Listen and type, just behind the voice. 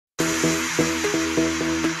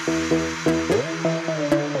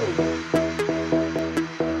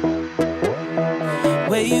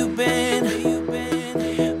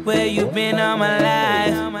you've been all my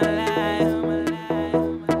life.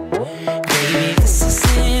 Baby, this is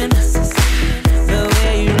sin, the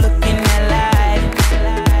way you look in that light.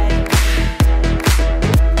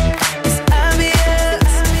 It's obvious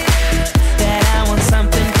that I want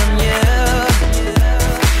something from you.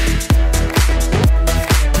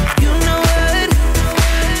 You know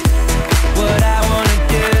what I wanna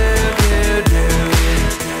do.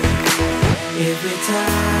 Every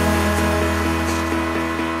time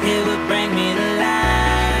it would bring me to life.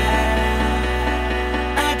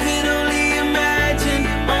 I could only imagine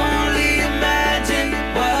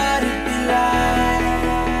what it'd be like.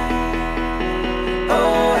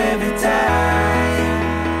 Oh, every time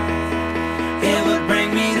it would bring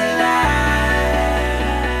me to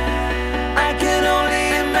life. I could only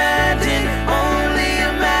imagine what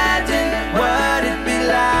it'd be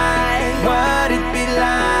like, what it'd be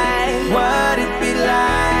like, what it'd be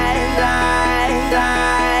like, what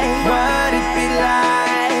it'd be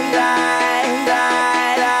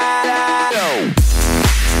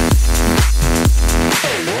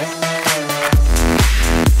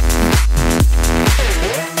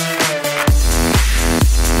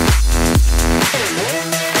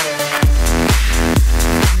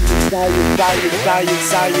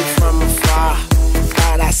Saw you from afar.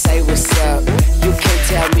 Thought I say what's up. You can't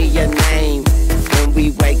tell me your name when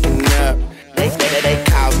we waking up. They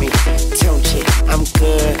call me Tunchi. I'm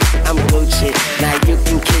good, I'm Gucci. Now you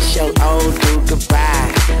can kiss your old dude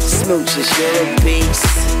goodbye. Smooches, you're a beast.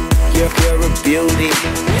 You're a beauty.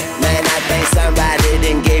 Man, I think somebody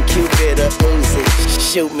done gave Cupid a Uzi.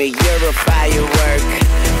 Shoot me, you're a firework,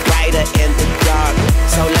 brighter in the dark.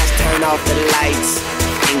 So let's turn off the lights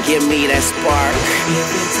and give me that spark.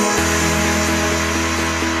 Every time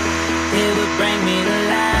it would bring me to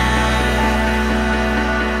life.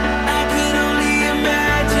 I could only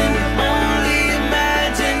imagine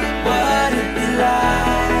what it'd be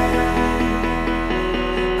like.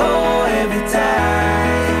 Oh, every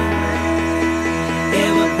time it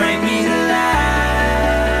would bring me to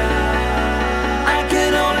life. I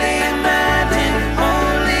could only imagine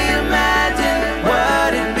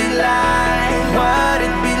what it'd be like, what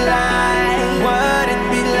it'd be like, what it'd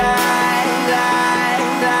be like,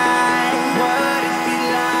 what it'd be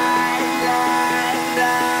like.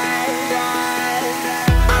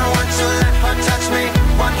 I want to let her touch me,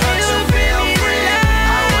 want her to feel free. I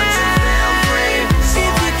want to feel free, so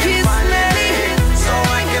I can finally be, so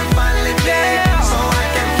I can finally be, so I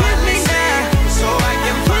can finally see, so I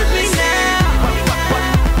can finally see.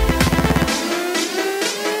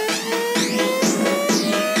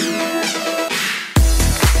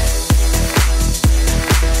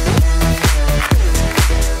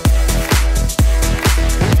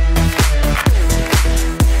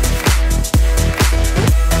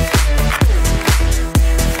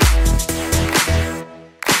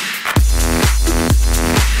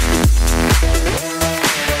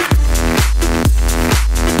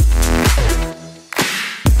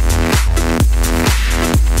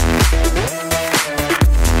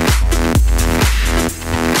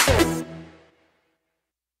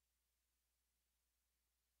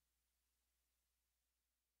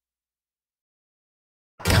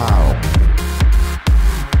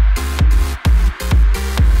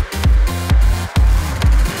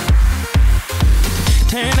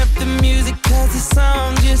 Turn up the music 'cause the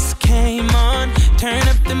song just came on. Turn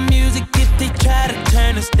up the music if they try to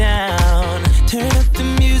turn us down. Turn up the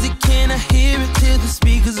music, can I hear it till the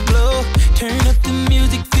speakers blow? Turn up the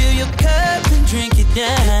music, fill your cup and drink it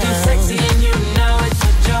down. If you're sexy and you know it,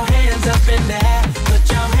 put your hands up in there. Put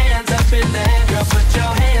your hands up in there. Girl, put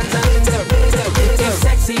your hands up in there. If you're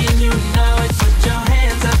sexy and you know it, put your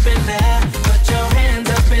hands up in there. Put your hands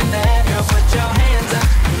up in there. Girl, put your hands up.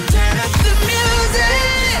 Turn up the music.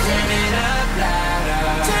 Turn it up louder.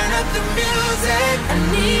 Turn up the music. I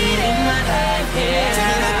need it in my life, yeah.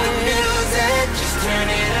 Turn up the music. Just turn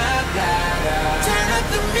it up louder. Turn up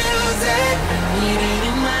the music. I need it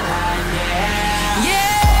in my life, yeah.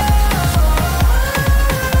 Yeah.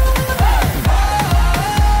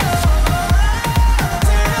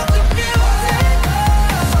 Turn up the music. Turn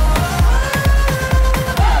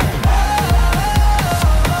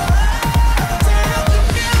up the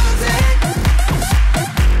music.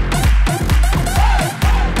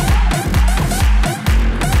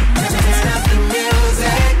 Turn up the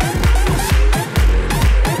music.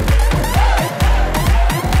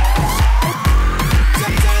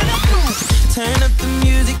 Turn up the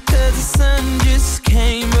music 'cause the sun just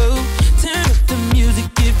came up. Turn up the music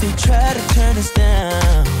if they try to turn us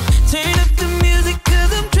down. Turn up the music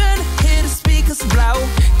 'cause I'm trying to hear the speakers blow.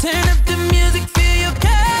 Turn up the music, fill your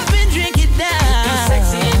cup and drink it down. If you're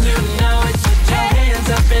sexy and you know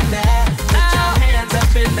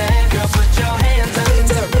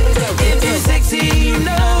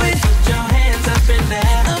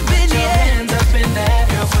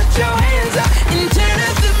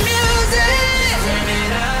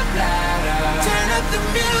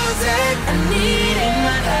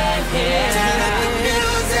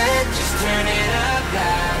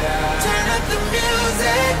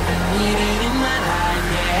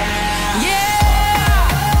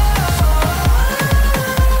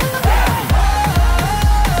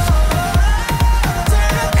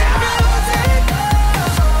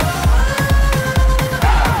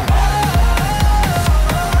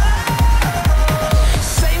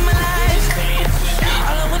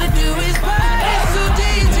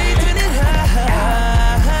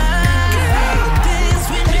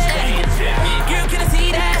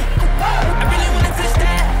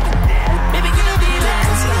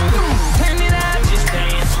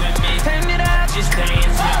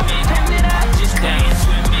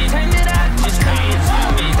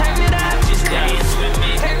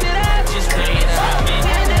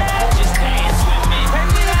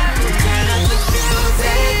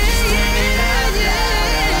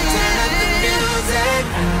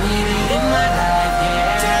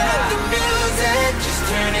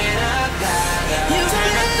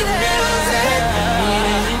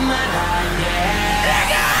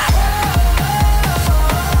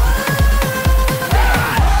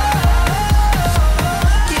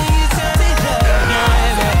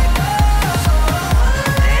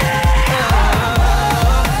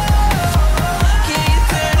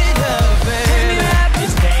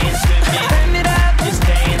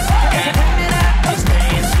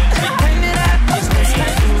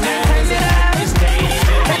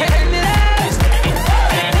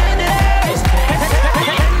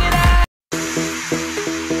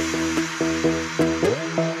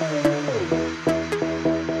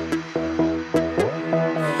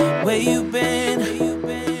Where you been?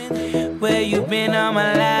 Where you been all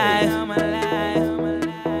my life?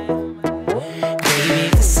 Baby,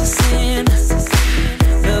 this is sin.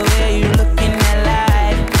 The way you looking at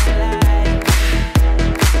life.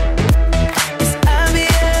 It's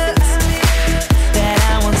obvious that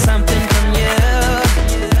I want something from you.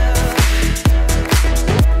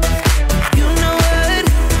 You know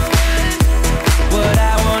what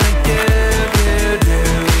I wanna do.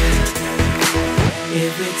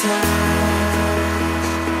 Every time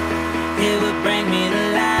it would bring me to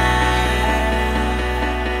life.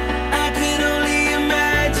 I could only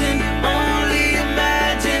imagine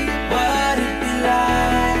what it'd be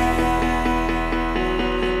like.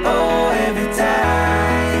 Oh, every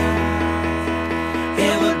time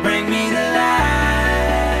it would bring me to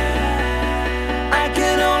life. I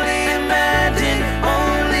could only imagine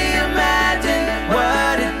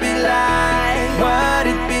what it'd be like, what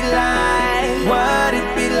it'd be like, what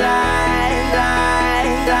it'd be like,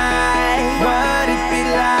 what it'd be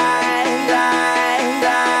like,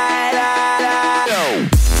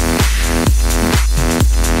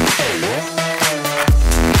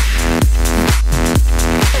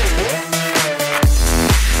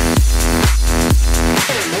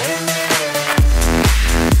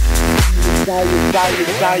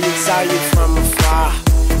 Saw you from afar.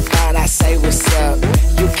 Thought I say what's up.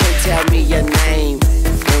 You can't tell me your name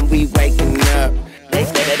when we waking up. They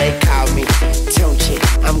call me Tunchi.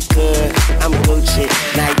 I'm good, I'm Gucci.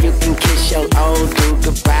 Now you can kiss your old dude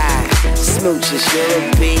goodbye. Smooches, you're a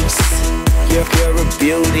beast. You're a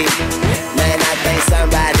beauty. Man, I think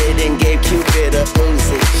somebody didn't give Cupid a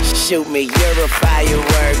Uzi. Shoot me, you're a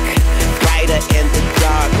firework, brighter in the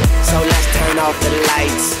dark. So let's turn off the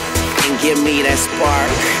lights and give me that spark.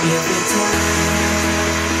 every time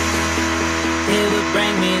it would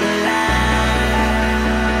bring me to